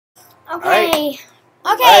Okay.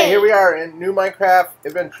 All Okay. right, here we are in new Minecraft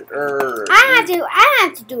adventure. I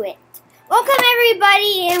have to do it. Welcome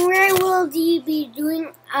everybody, and we will be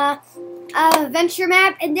doing a adventure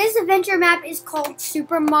map, and this adventure map is called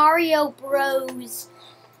Super Mario Bros.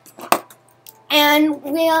 And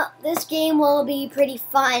this game will be pretty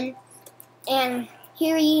fun. And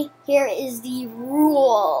here is the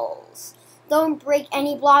rules. Don't break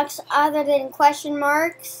any blocks other than question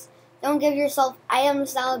marks. Don't give yourself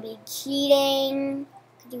items, that would be cheating.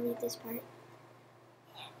 Could you read this part?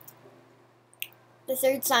 The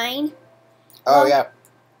third sign. Oh, yeah.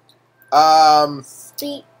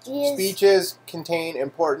 Speeches contain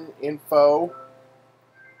important info.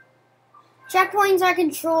 Checkpoints are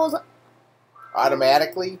controlled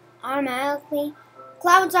Automatically.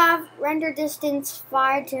 Clouds off, render distance,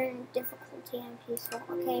 fire, turn difficulty and peaceful.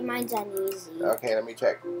 Okay, mine's on easy. Okay, let me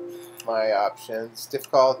check my options.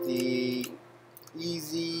 Difficulty,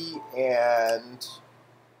 easy, and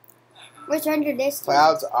Where's render distance?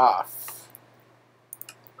 clouds off.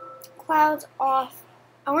 Clouds off.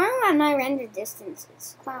 I wonder what my render distance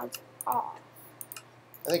is. Clouds off.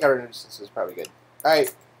 I think our render distance is probably good.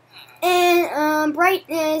 Alright. And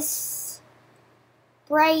brightness,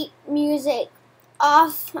 bright music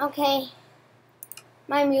off. Okay,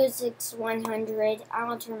 my music's 100. I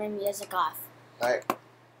will turn my music off. Alright.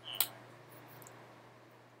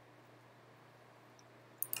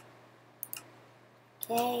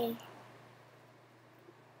 Okay.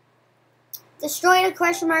 Destroy the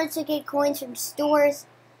question mark to get coins from stores.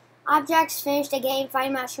 Objects, finish the game,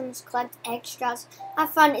 find mushrooms, collect extras.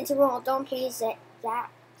 Have fun, it's a rule. Don't please it.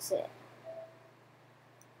 Jaxot.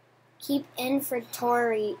 Keep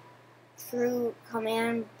inventory. True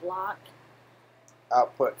command block.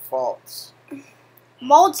 Output false.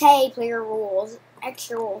 Multiplayer rules.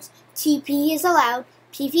 Extra rules. TP is allowed.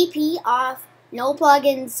 PvP off. No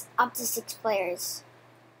plugins. Up to 6 players.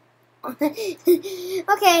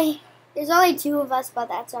 Okay. There's only 2 of us, but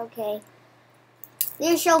that's okay.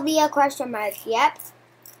 There shall be a question mark. Yep.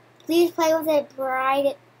 Please play with a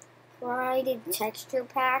brighted texture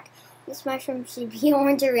pack. This mushroom should be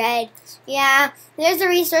orange or red. Yeah, there's a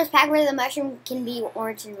resource pack where the mushroom can be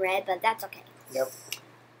orange and red, but that's okay. Yep.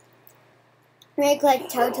 Right-click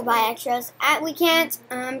Toad to buy extras. We can't,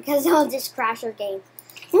 because it'll just crash our game.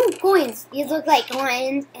 Ooh, coins. These look like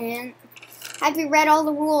coins, and have you read all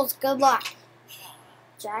the rules? Good luck.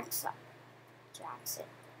 Jaxot.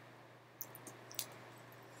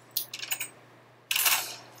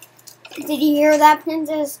 Did you hear that,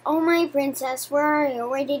 princess? Oh, my princess, where are you?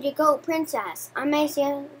 Where did you go, princess? I may see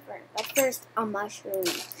you, but first, a mushroom.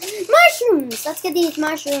 Mushrooms! Let's get these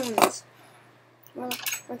mushrooms. Well,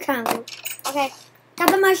 we're kind of okay.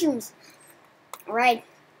 Got the mushrooms. All right.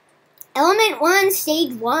 Element 1,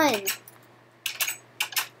 stage 1.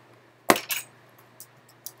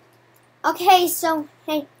 Okay, so,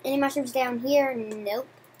 hey, any mushrooms down here? Nope.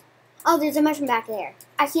 Oh, there's a mushroom back there.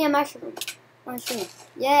 I see a mushroom. Mushroom.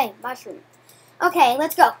 Yay, mushroom. Okay,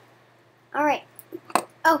 let's go. Alright.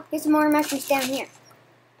 Oh, here's some more mushrooms down here.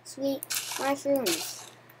 Sweet mushrooms.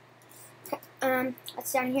 Okay,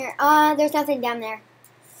 what's down here? There's nothing down there.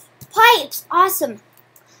 Pipes! Awesome.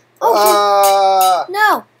 Oh,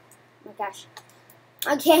 no. Oh my gosh.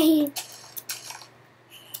 Okay.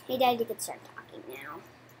 Hey, Dad, you can start talking now.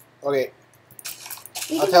 Okay.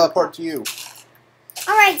 I'll teleport to you.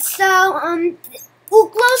 Alright, so, ooh,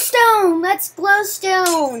 glowstone! Let's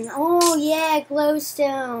glowstone! Oh, yeah,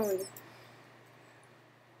 glowstone.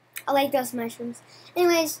 I like those mushrooms.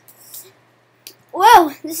 Anyways,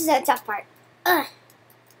 whoa, this is a tough part. I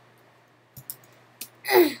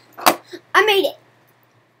made it.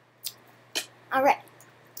 Alright.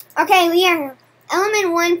 Okay, we are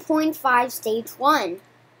element 1.5, stage 1.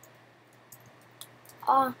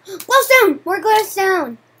 Glowstone! More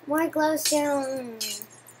glowstone! More glowstone.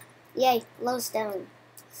 Yay, glowstone.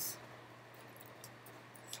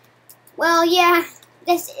 Well, yeah,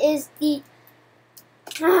 this is the...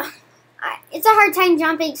 it's a hard time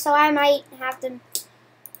jumping, so I might have to...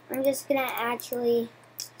 I'm just going to actually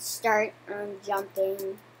start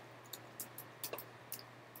jumping.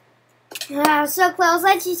 So close.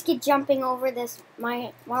 Let's just get jumping over this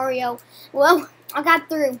Mario. Well, I got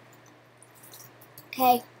through.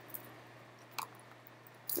 Okay.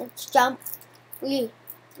 Let's jump.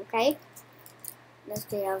 Okay. Let's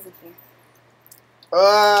get over here.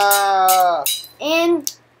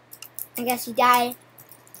 And I guess he died.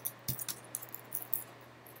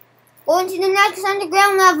 Going to the next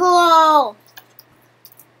underground level.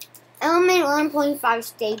 Element 1.5,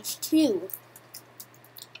 stage 2.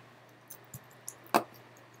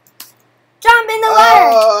 Jump in the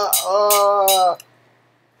water.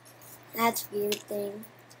 That's a weird thing.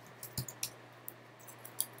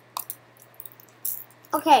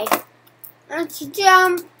 Okay. Let's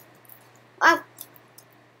jump. Oh.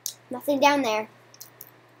 Nothing down there.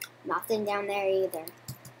 Nothing down there either.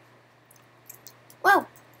 Whoa.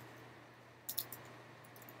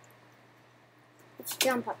 Let's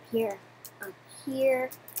jump up here. Up here.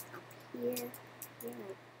 Up here.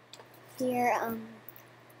 Here.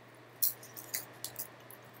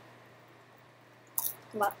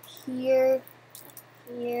 Go up here.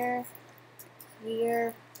 Here.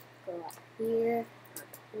 Here. Go up here. Up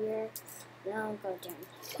here. Now go down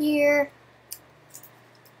here.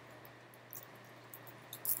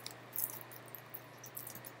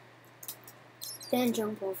 Then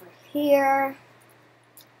jump over here.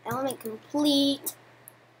 Element complete.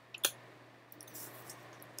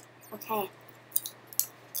 Okay.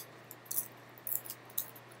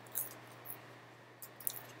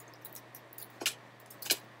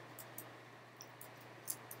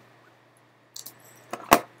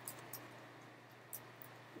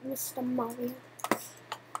 Mr. Mario.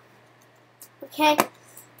 Okay.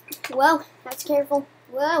 Whoa, that's careful.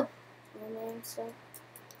 Whoa.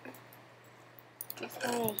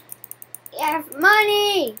 Okay. You have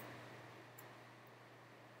money!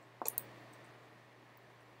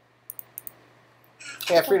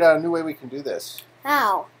 Hey, I figured out a new way we can do this.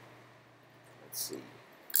 How? Let's see.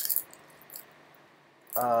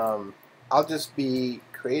 I'll just be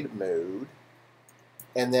creative mode,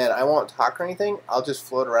 and then I won't talk or anything. I'll just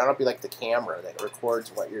float around. I'll be like the camera that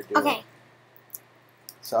records what you're doing. Okay.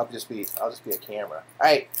 So I'll just be a camera. All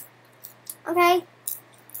right. Okay.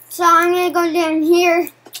 So I'm gonna go down here.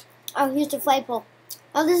 Oh, here's the flagpole.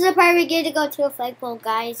 Oh, this is the part we get to go to a flagpole,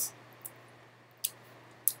 guys.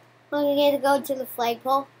 We're gonna get to go to the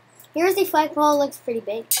flagpole. Here's the flagpole. Looks pretty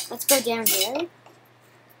big. Let's go down here.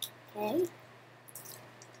 Okay.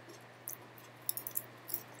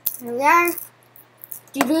 Here we are.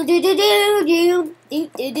 Do do do do do do do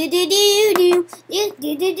do do do do do do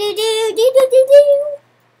do do do do do do do.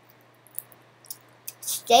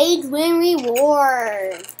 Stage win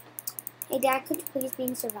reward. Hey Dad, could you please be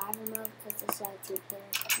in survival mode because this is too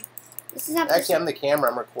good. This is Actually, I'm the camera.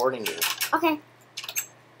 I'm recording you. Okay.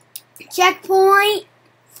 Checkpoint.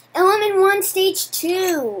 Element 1, stage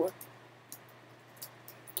 2.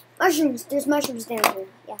 Mushrooms. There's mushrooms down here.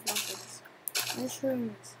 Yeah, mushrooms.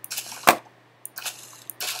 Mushrooms.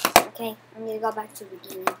 Okay, I'm gonna go back to the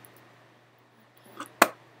beginning.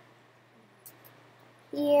 Okay.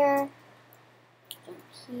 Here. Jump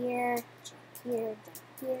here. Jump here. Jump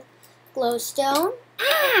here. Glowstone.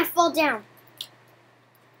 Ah! Fall down.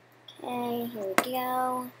 Okay, here we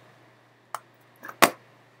go.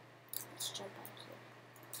 Let's jump up here.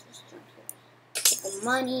 Let's just jump here. Get the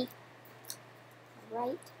money.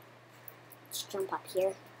 Alright. Let's jump up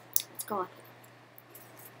here. Let's go up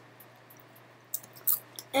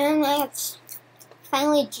here. And let's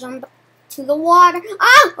finally jump to the water.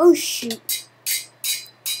 Ah! Oh, shoot.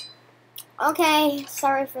 Okay,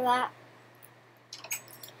 sorry for that.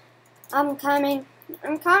 I'm coming.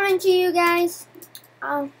 I'm coming to you guys.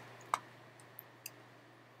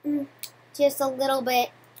 Just a little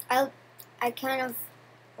bit. I kind of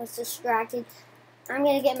was distracted. I'm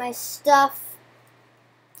gonna get my stuff.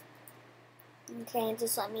 Okay,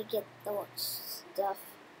 just let me get the stuff.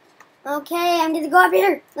 Okay, I'm gonna go up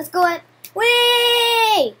here. Let's go up.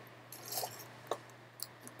 Whee!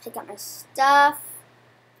 Pick up my stuff.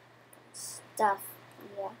 Yeah.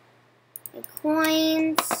 My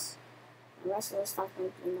coins. The rest of the stuff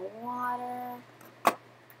might be in the water.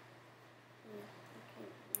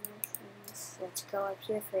 Let's go up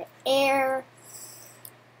here for air.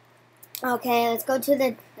 Okay, let's get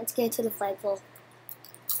to the flagpole.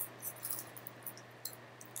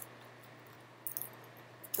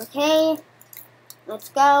 Okay, let's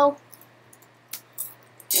go.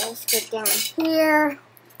 Let's get down here.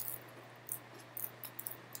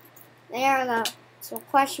 There are some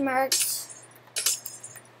question marks.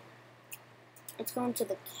 Let's go into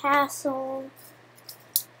the castle.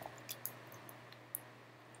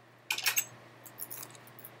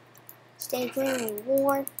 Stage win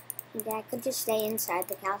reward. And Dad could just stay inside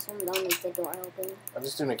the castle and don't make the door open. I'm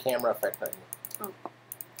just doing a camera effect on you.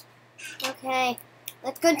 Oh. Okay.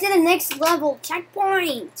 Let's go to the next level.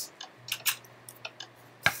 Checkpoint.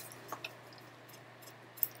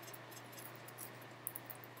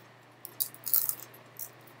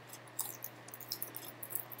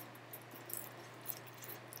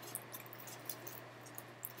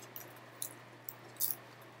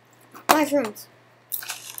 Mushrooms.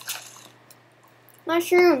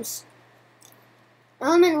 Mushrooms.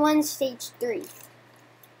 Element 1, stage 3.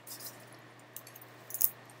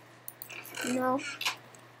 No.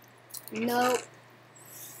 Nope.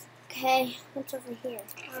 Okay, what's over here?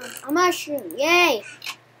 A mushroom. Yay!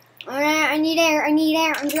 Alright, I need air. I need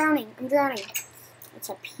air. I'm drowning. I'm drowning. It's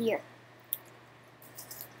up here.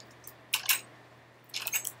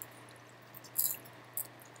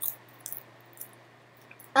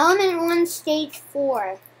 Element 1, stage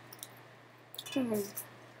 4.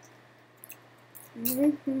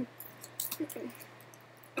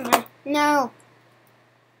 No.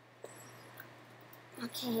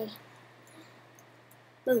 Okay.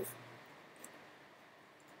 Move.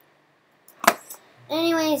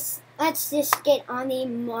 Anyways, let's just get on the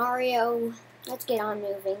Mario. Let's get on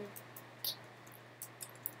moving.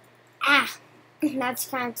 Ah, that's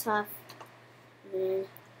kind of tough.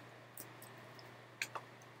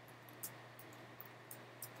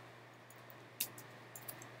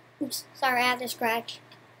 Oops, sorry, I have to scratch.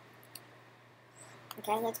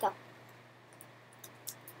 Okay, let's go.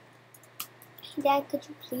 Hey, Dad, could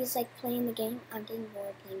you please, like, play in the game? I'm getting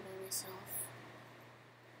bored playing by myself.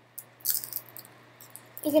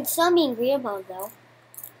 You can still be in green mode, though.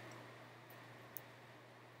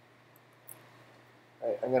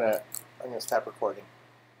 Alright, I'm gonna stop recording.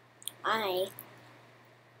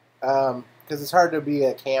 Because it's hard to be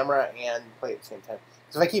a camera and play at the same time.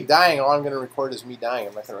 So if I keep dying, all I'm gonna record is me dying.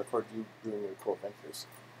 I'm not gonna record you doing your cool adventures.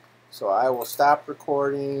 So I will stop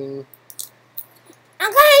recording.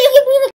 Okay, you can be the